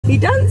You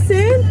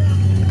dancing?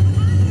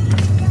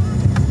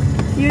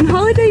 You in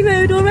holiday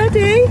mode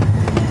already?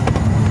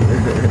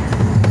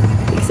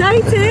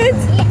 Excited?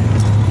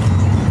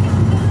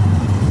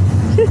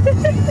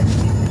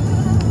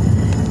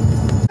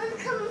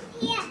 Come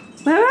here.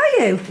 Where are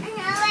you? I'm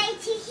right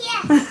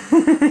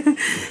here.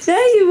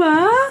 There you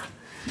are.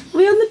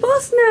 We're on the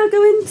bus now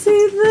going to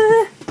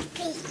the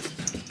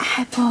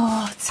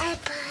airport.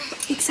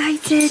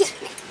 Excited?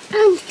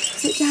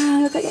 Sit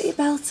down, I've got to get your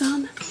belt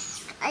on.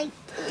 I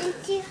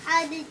don't know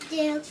how to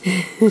do.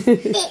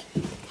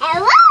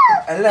 Hello?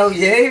 Hello,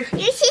 you.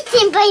 You're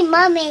sitting by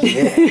Mommy.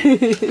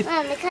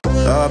 Mommy,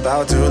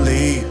 About to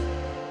leave,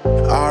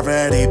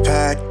 already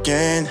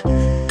packing.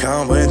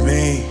 Come with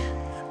me,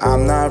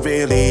 I'm not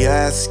really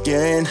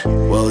asking.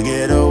 We'll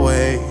get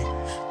away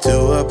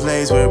to a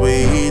place where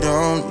we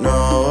don't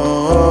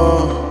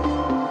know.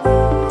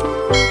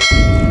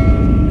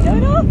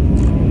 Going off?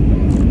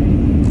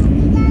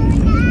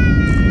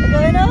 We're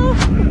going off?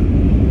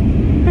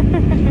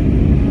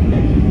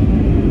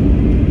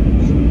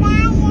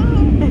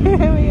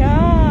 Here we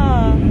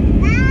are.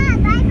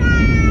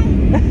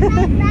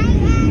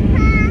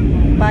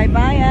 bye-bye.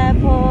 Bye-bye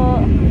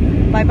airport.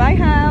 Bye-bye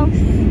house.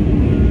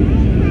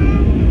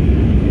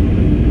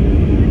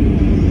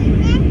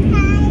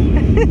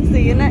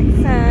 See you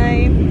next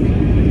time.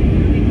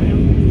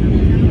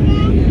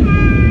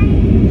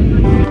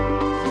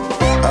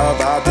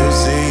 About to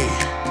see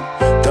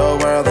the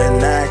world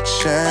in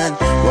action,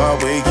 what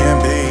we can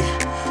be,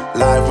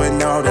 life with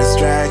no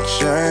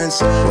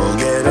distractions. We'll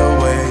get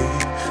away,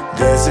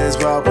 this is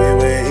what we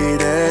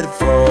waited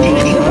for.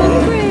 You're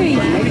hungry.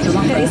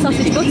 Get your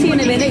sausage butty in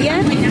a minute,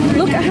 yeah?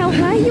 Look at how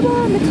high you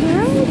are in the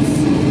clouds.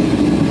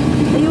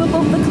 Are you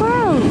above the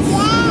clouds?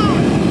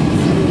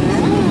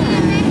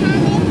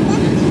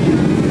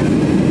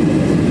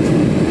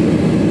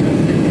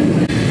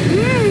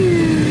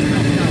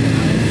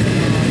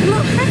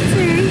 Look,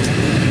 Hattie.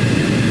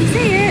 You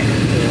see it?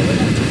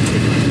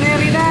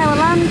 Nearly there, we're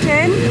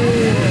landing.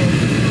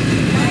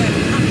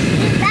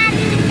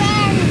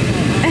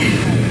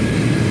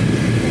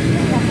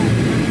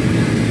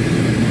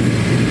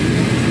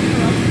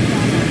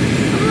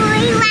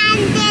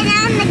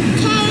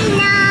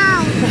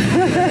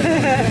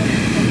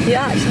 You're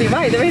actually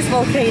right, there is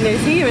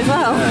volcanoes here as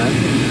well.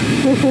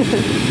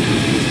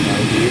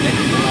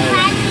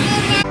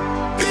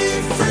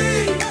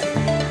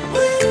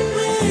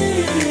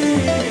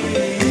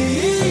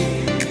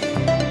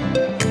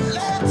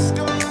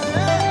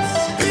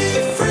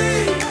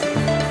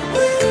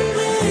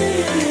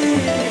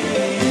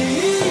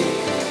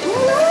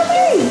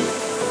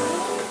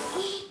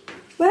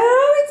 Where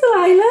are we,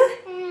 Delilah?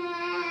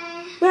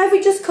 Where have we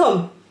just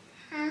come?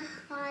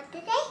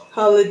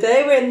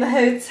 Holiday, we're in the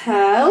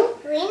hotel.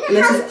 We're in And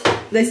the house.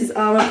 this is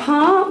our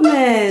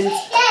apartment.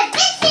 Yeah,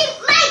 this is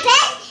my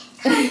bed.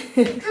 Come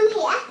here. Come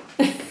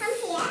here.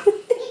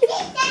 This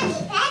is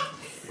Daddy's bed.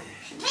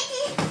 This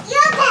is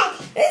your bed.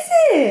 Is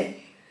it?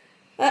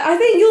 I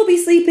think you'll be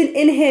sleeping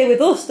in here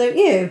with us, don't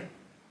you?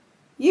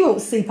 You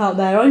won't sleep out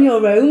there on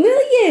your own,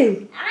 will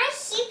you? I'm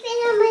sleeping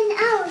on my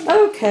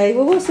own. Okay,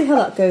 well we'll see how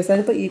that goes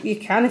then, but you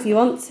can if you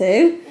want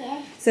to.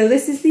 Yeah. So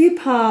this is the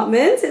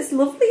apartment. It's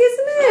lovely,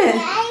 isn't it?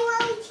 I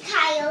won't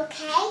cry,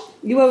 okay?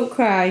 You won't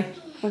cry?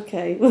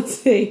 Okay, we'll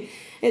see.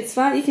 It's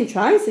fine, you can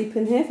try and sleep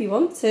in here if you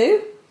want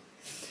to.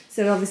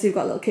 So obviously we've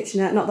got a little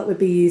kitchenette, not that we'd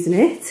be using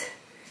it.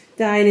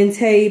 Dining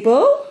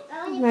table,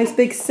 nice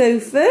big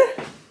sofa,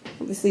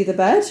 obviously the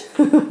bed.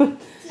 And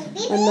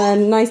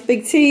then nice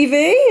big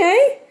TV,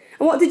 eh?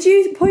 And what did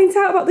you point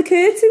out about the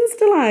curtains,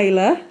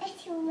 Delilah?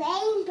 It's a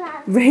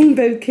rainbow.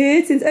 Rainbow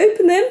curtains,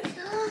 open them.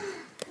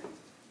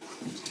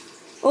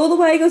 All the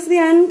way, go to the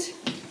end.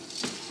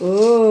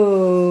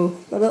 Oh,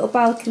 a little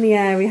balcony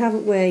area,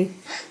 haven't we?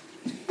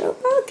 Little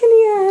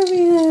balcony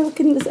area.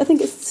 Looking, I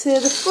think it's to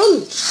the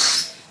front.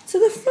 To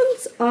the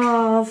front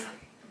of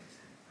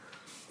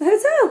the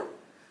hotel.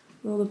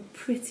 All the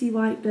pretty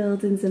white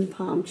buildings and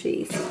palm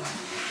trees.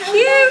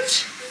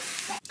 Cute!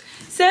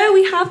 So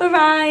we have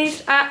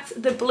arrived at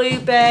the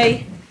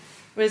Bluebay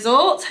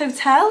Resort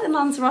Hotel in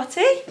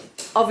Lanzarote.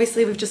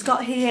 Obviously we've just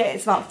got here,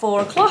 it's about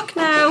 4 o'clock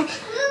now.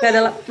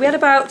 We had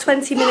about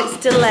 20 minutes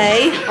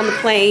delay on the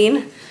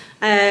plane.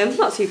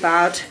 Not too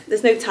bad.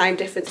 There's no time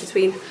difference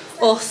between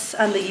us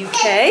and the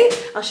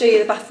UK. I'll show you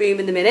the bathroom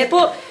in a minute,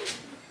 but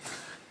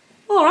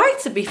alright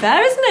to be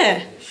fair, isn't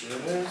it?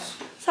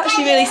 It's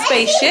actually really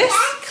spacious,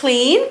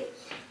 clean,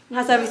 it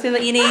has everything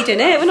that you need in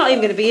it. We're not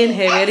even going to be in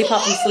here really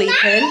apart from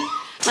sleeping.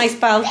 Nice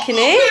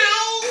balcony.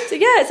 So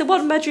yeah, it's a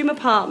 1-bedroom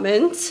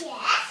apartment.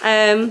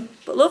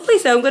 But lovely,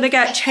 so I'm going to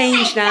get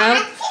changed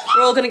now.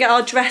 We're all going to get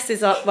our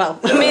dresses on. Well,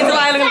 me and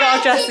Delilah are going to get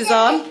our dresses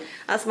on.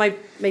 That's my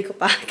makeup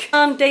bag.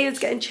 And David's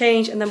getting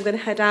changed and then we're going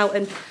to head out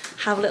and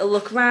have a little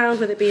look around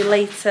with it being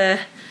later.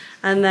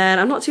 And then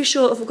I'm not too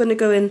sure if we're going to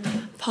go and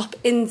pop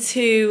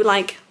into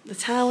like the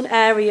town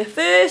area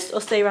first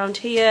or stay around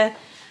here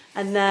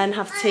and then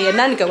have tea and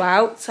then go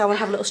out. So I want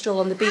to have a little stroll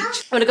on the beach.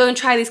 I'm going to go and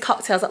try these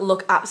cocktails that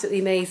look absolutely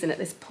amazing at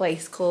this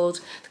place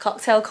called the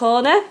Cocktail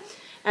Corner.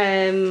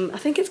 I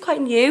think it's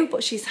quite new,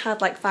 but she's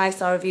had like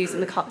 5-star reviews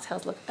and the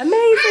cocktails look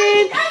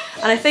amazing.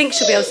 And I think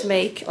she'll be able to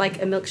make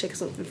like a milkshake or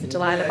something for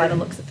Delilah by the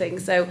looks of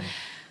things. So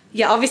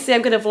yeah, obviously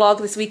I'm going to vlog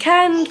this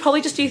weekend,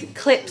 probably just do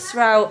clips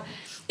throughout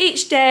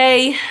each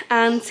day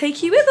and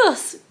take you with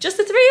us. Just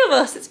the 3 of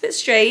us. It's a bit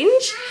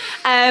strange.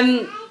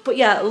 But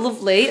yeah,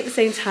 lovely at the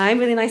same time.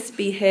 Really nice to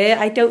be here.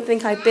 I don't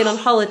think I've been on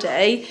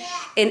holiday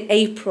in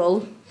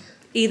April,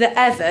 either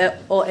ever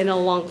or in a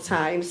long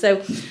time.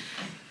 So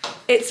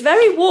it's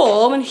very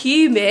warm and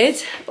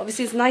humid.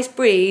 Obviously it's a nice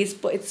breeze,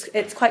 but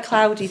it's quite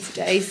cloudy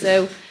today.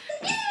 So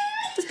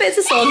there's bits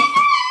of sun.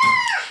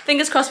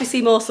 Fingers crossed we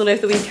see more sun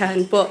over the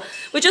weekend. But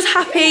we're just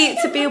happy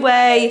to be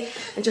away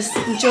and just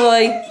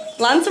enjoy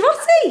Lanzarote.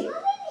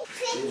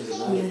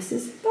 This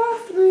is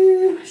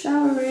bathroom,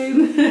 shower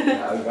room.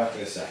 I'll be back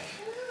in a sec.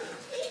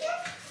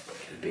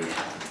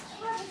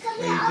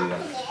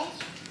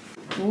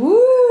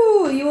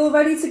 Ooh, are you all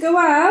ready to go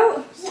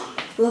out? Yeah.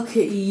 Look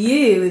at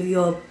you with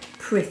your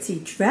pretty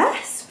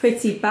dress,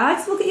 pretty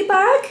bags. Look at your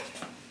bag.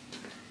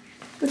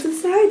 Go to the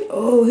side.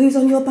 Oh, who's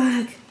on your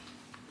bag?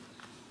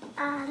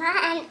 An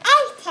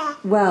anchor.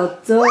 Well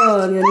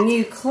done. Your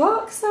new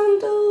clock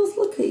sandals.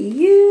 Look at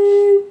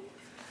you.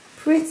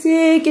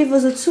 Pretty. Give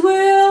us a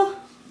twirl.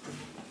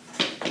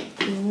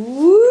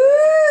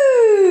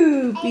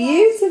 Woo!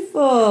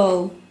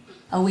 Beautiful.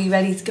 Are we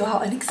ready to go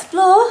out and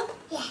explore?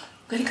 Yeah.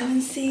 We're going to go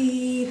and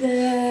see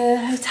the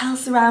hotel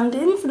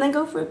surroundings and then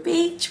go for a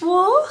beach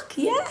walk,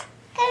 yeah?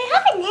 Are we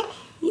having it?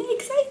 Yeah,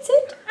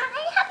 excited? Am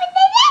I having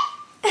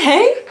it?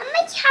 Hey? Am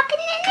I having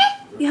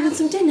it? You having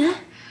some dinner?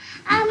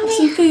 Am Have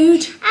some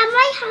food? Am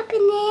I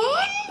having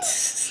it?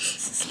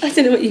 I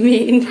don't know what you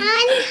mean.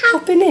 I'm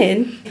Hopping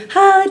in?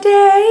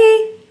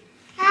 Holiday!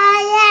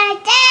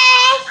 Holiday.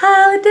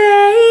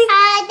 Holiday!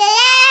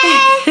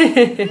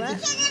 Holiday.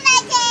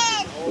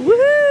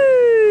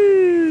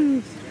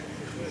 Woohoo!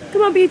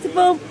 Come on,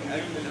 beautiful.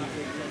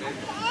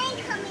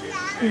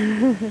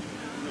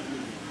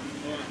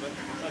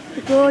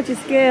 A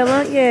gorgeous girl,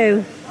 aren't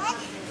you?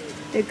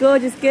 A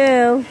gorgeous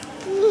girl.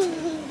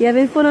 You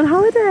having fun on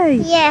holiday?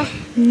 Yeah.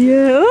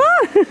 Yeah.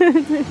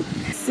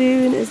 As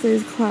soon as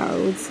those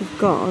clouds have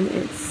gone,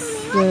 it's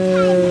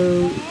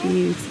so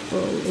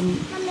beautiful and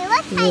Mommy,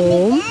 what time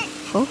warm, is it?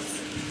 hot.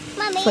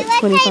 Mommy, It's like what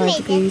 25 time is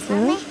degrees it? now,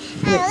 Mommy? and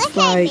Mommy, it's what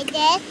time like is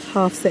it?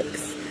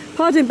 6:30.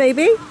 Pardon,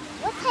 baby?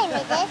 What time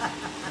is it?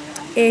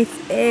 It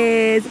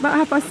is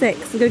about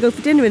 6:30. We're going to go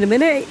for dinner in a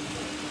minute.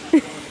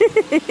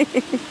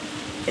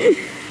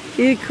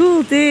 You're a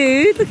cool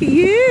dude. Look at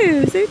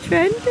you. So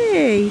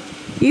trendy.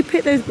 You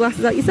picked those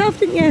glasses out yourself,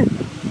 didn't you?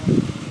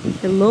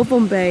 I love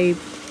them, babe.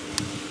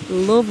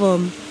 Love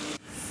them.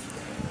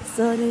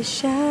 Sun is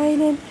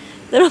shining.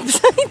 They're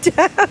upside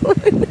down.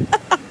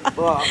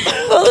 What?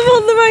 Put them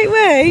on the right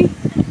way.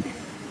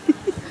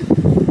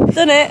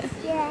 Done it?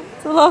 Yeah.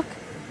 So look.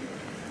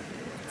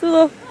 So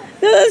look.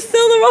 No, that's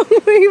still the wrong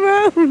way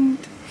round.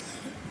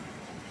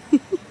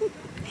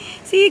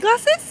 See your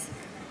glasses?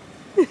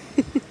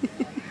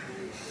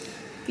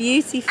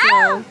 Beautiful.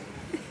 Ow.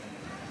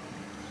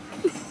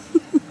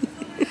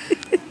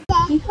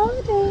 Happy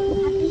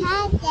holidays.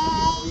 Happy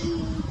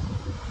holiday.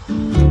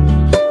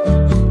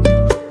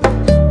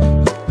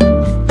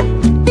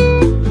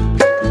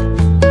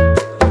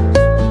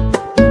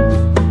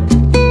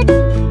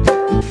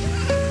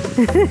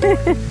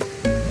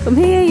 Come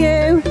here,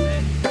 you.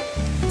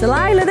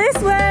 Delilah, this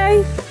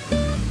way.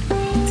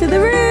 To the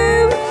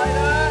room.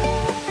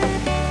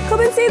 Come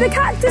and see the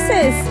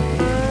cactuses.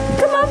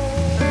 Come on.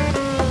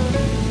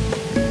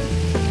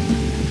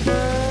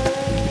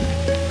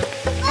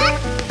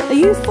 Are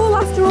you full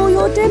after all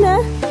your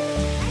dinner?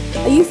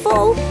 Are you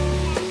full?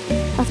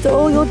 After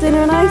all your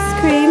dinner and ice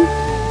cream?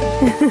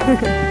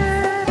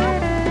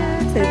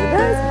 It's over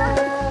there.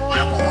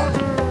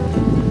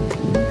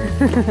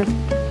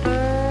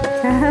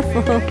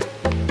 Careful.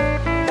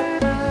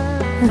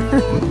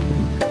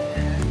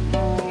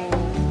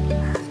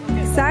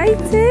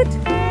 Excited?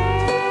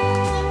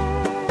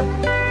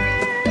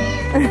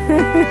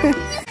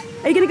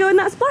 Are you going to go in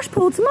that splash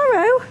pool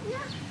tomorrow?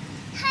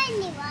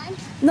 Tiny one.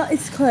 No,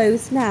 it's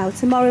closed now.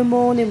 Tomorrow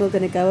morning we're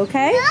going to go,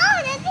 okay? No,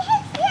 this is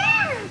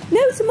here.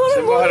 No,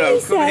 tomorrow morning,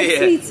 come said, here.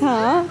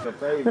 sweetheart.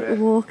 Little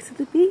walk to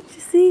the beach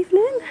this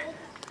evening.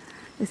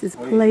 This is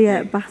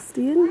Playa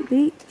Bastion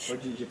Beach.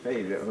 What is your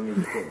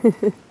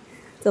favourite?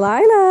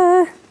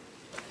 Delilah,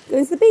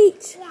 going to the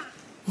beach.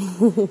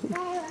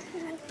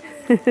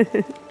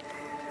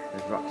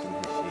 There's rocks in his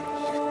shoes.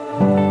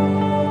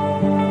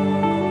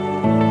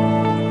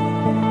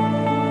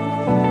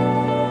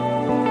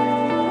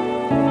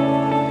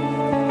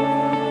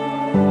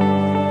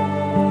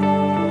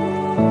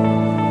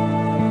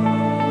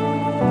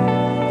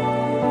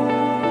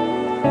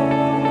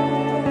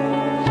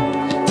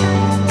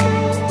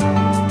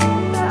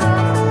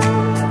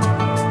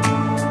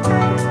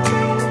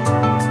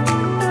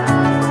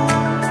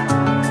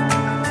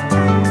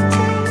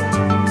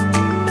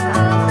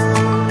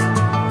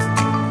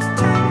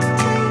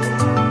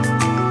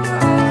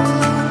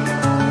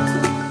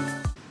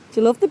 Do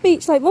you love the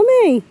beach like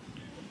Mummy?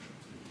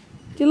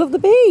 Do Do you love the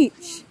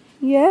beach?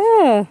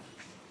 Yeah.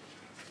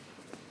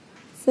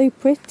 So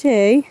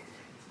pretty.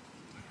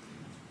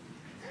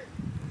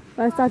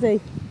 Where's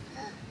Daddy?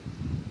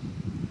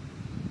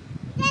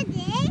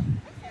 Daddy?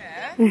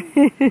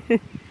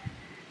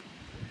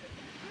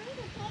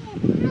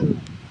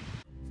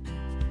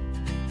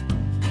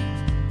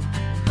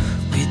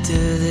 We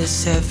do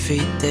this every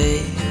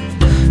day,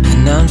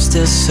 and I'm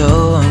still so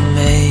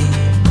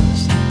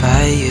amazed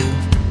by you.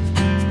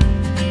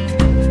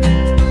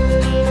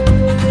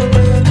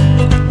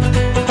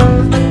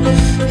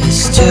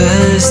 It's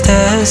just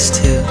us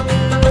two,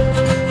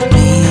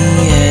 me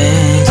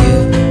and you.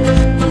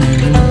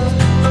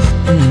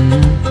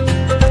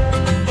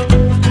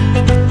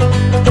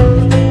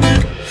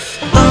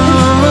 Oh,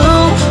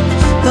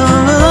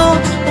 oh,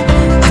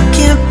 I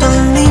can't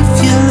believe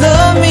you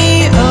love me.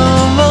 Oh,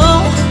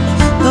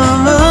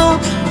 oh,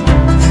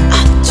 I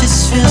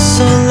just feel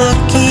so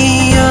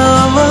lucky.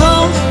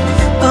 Oh,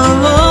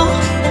 oh,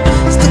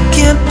 still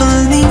can't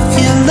believe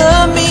you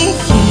love me.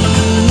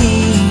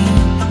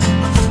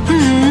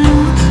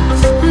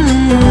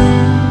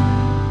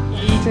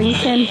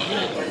 Drinking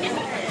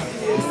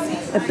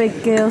a big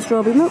girl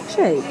strawberry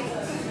milkshake.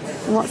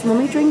 And what's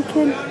Mummy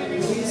drinking?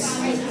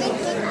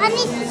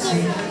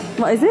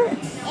 What is it?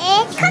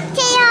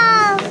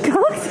 Cocktail.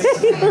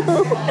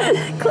 Cocktail!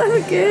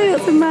 Clever girl,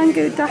 it's a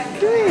mango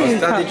daiquiri. What's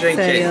Daddy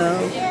drinking?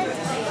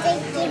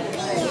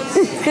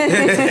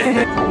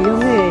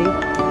 Yummy.